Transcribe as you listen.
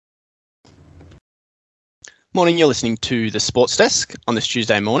Morning, you're listening to the Sports Desk on this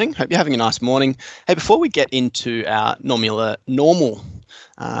Tuesday morning. Hope you're having a nice morning. Hey, before we get into our normal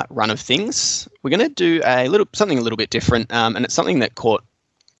run of things, we're going to do something a little bit different, and it's something that caught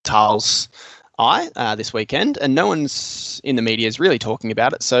Tal's eye this weekend, and no one's in the media is really talking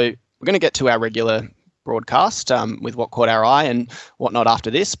about it. So we're going to get to our regular broadcast with what caught our eye and whatnot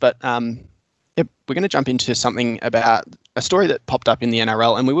after this, but we're going to jump into something about a story that popped up in the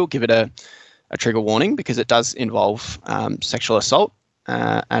NRL, and we will give it a trigger warning because it does involve sexual assault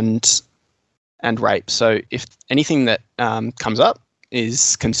and rape. So if anything that comes up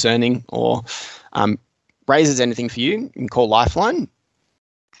is concerning or raises anything for you, you can call Lifeline.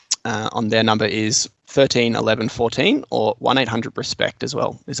 On their number is 13 11 14 or 1-800-RESPECT as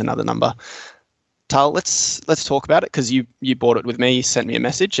well is another number. Tal, let's talk about it because you brought it with me, you sent me a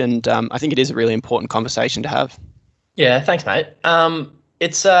message, and I think it is a really important conversation to have. Yeah, thanks, mate.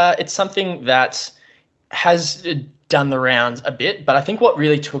 It's something that has done the rounds a bit, but I think what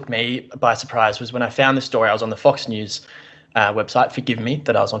really took me by surprise was when I found the story. I was on the Fox News website. Forgive me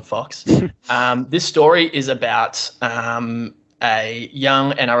that I was on Fox. This story is about a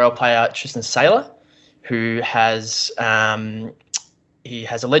young NRL player, Tristan Saylor, who has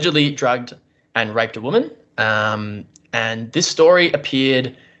allegedly drugged and raped a woman. And this story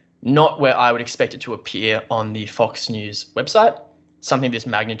appeared not where I would expect it to appear on the Fox News website. Something this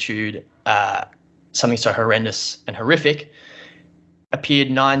magnitude, something so horrendous and horrific,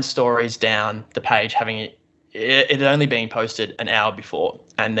 appeared 9 stories down the page, having it had only been posted an hour before,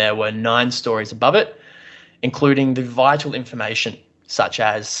 and there were 9 stories above it, including the vital information such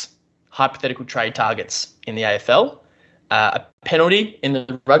as hypothetical trade targets in the AFL, a penalty in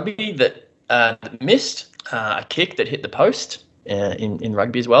the rugby that missed, a kick that hit the post in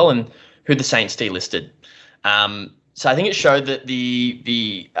rugby as well, and who the Saints delisted. So I think it showed that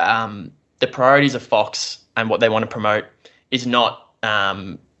the priorities of Fox and what they want to promote is not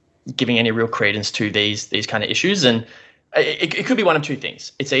giving any real credence to these kind of issues. And it could be one of two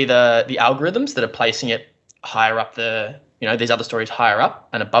things. It's either the algorithms that are placing it higher up these other stories higher up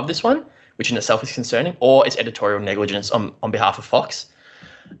and above this one, which in itself is concerning, or it's editorial negligence on behalf of Fox.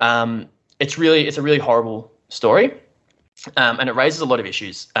 It's a really horrible story, and it raises a lot of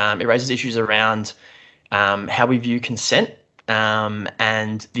issues. It raises issues around how we view consent,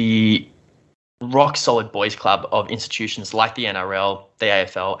 and the rock-solid boys club of institutions like the NRL, the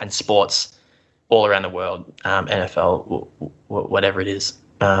AFL, and sports all around the world, NFL, whatever it is.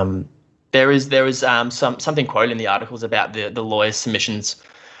 There is something quoted in the articles about the lawyer's submissions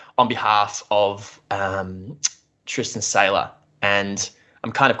on behalf of Tristan Saylor, and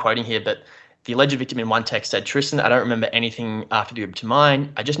I'm kind of quoting here, but the alleged victim in one text said, "Tristan, I don't remember anything after the to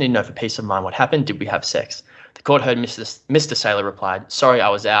mine. I just need to know for peace of mind what happened. Did we have sex?" The court heard Mr. Saylor replied, "Sorry, I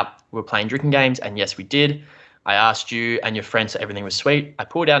was out. We were playing drinking games, and yes, we did. I asked you and your friend so everything was sweet. I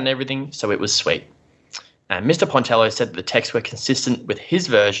pulled out and everything, so it was sweet." And Mr. Pontello said that the texts were consistent with his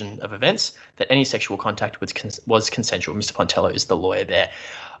version of events, that any sexual contact was consensual. Mr. Pontello is the lawyer there.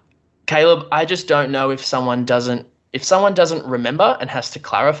 Caleb, I just don't know if someone doesn't remember and has to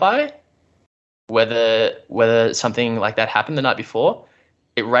clarify whether something like that happened the night before,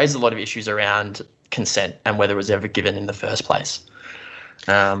 it raised a lot of issues around consent and whether it was ever given in the first place.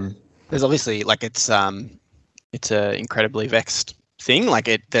 There's obviously it's an incredibly vexed thing.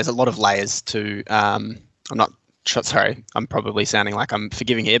 There's a lot of layers to. I'm probably sounding like I'm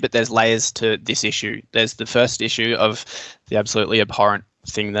forgiving here, but there's layers to this issue. There's the first issue of the absolutely abhorrent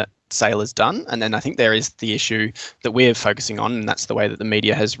thing that Saylor's done, and then I think there is the issue that we're focusing on, and that's the way that the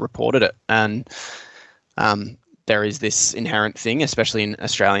media has reported it. And there is this inherent thing, especially in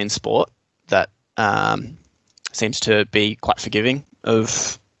Australian sport, that seems to be quite forgiving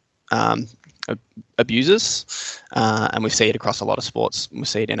of abusers, and we see it across a lot of sports. We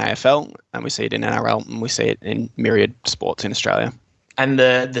see it in AFL, and we see it in NRL, and we see it in myriad sports in Australia. And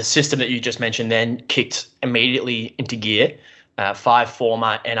the system that you just mentioned then kicked immediately into gear. 5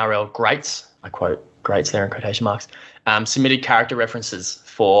 former NRL greats, I quote greats there in quotation marks, submitted character references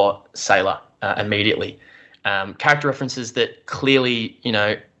for Saylor immediately. Character references that clearly,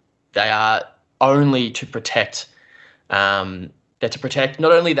 they are only to protect. They're to protect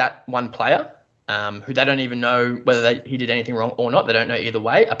not only that one player, who they don't even know whether he did anything wrong or not. They don't know either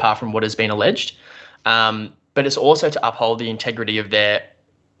way, apart from what has been alleged. But it's also to uphold the integrity of their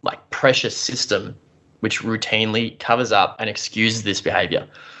precious system, which routinely covers up and excuses this behaviour.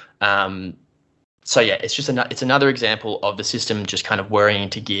 So yeah, it's another example of the system just kind of whirring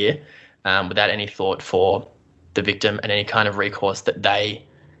into gear without any thought for the victim and any kind of recourse that they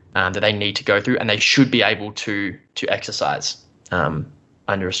need to go through, and they should be able to exercise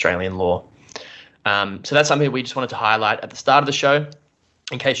under Australian law. So that's something we just wanted to highlight at the start of the show,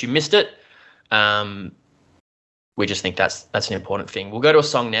 in case you missed it. We just think that's an important thing. We'll go to a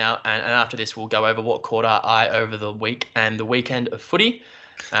song now, and after this, we'll go over what caught our eye over the week and the weekend of footy.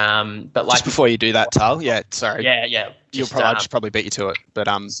 But like just before you do that, Tal, sorry. Yeah. I just probably beat you to it. But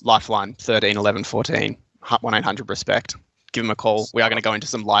Lifeline 13 11 14 1-800 respect. Give them a call. We are going to go into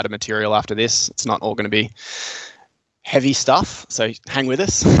some lighter material after this. It's not all going to be heavy stuff. So hang with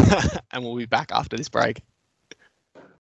us, and we'll be back after this break.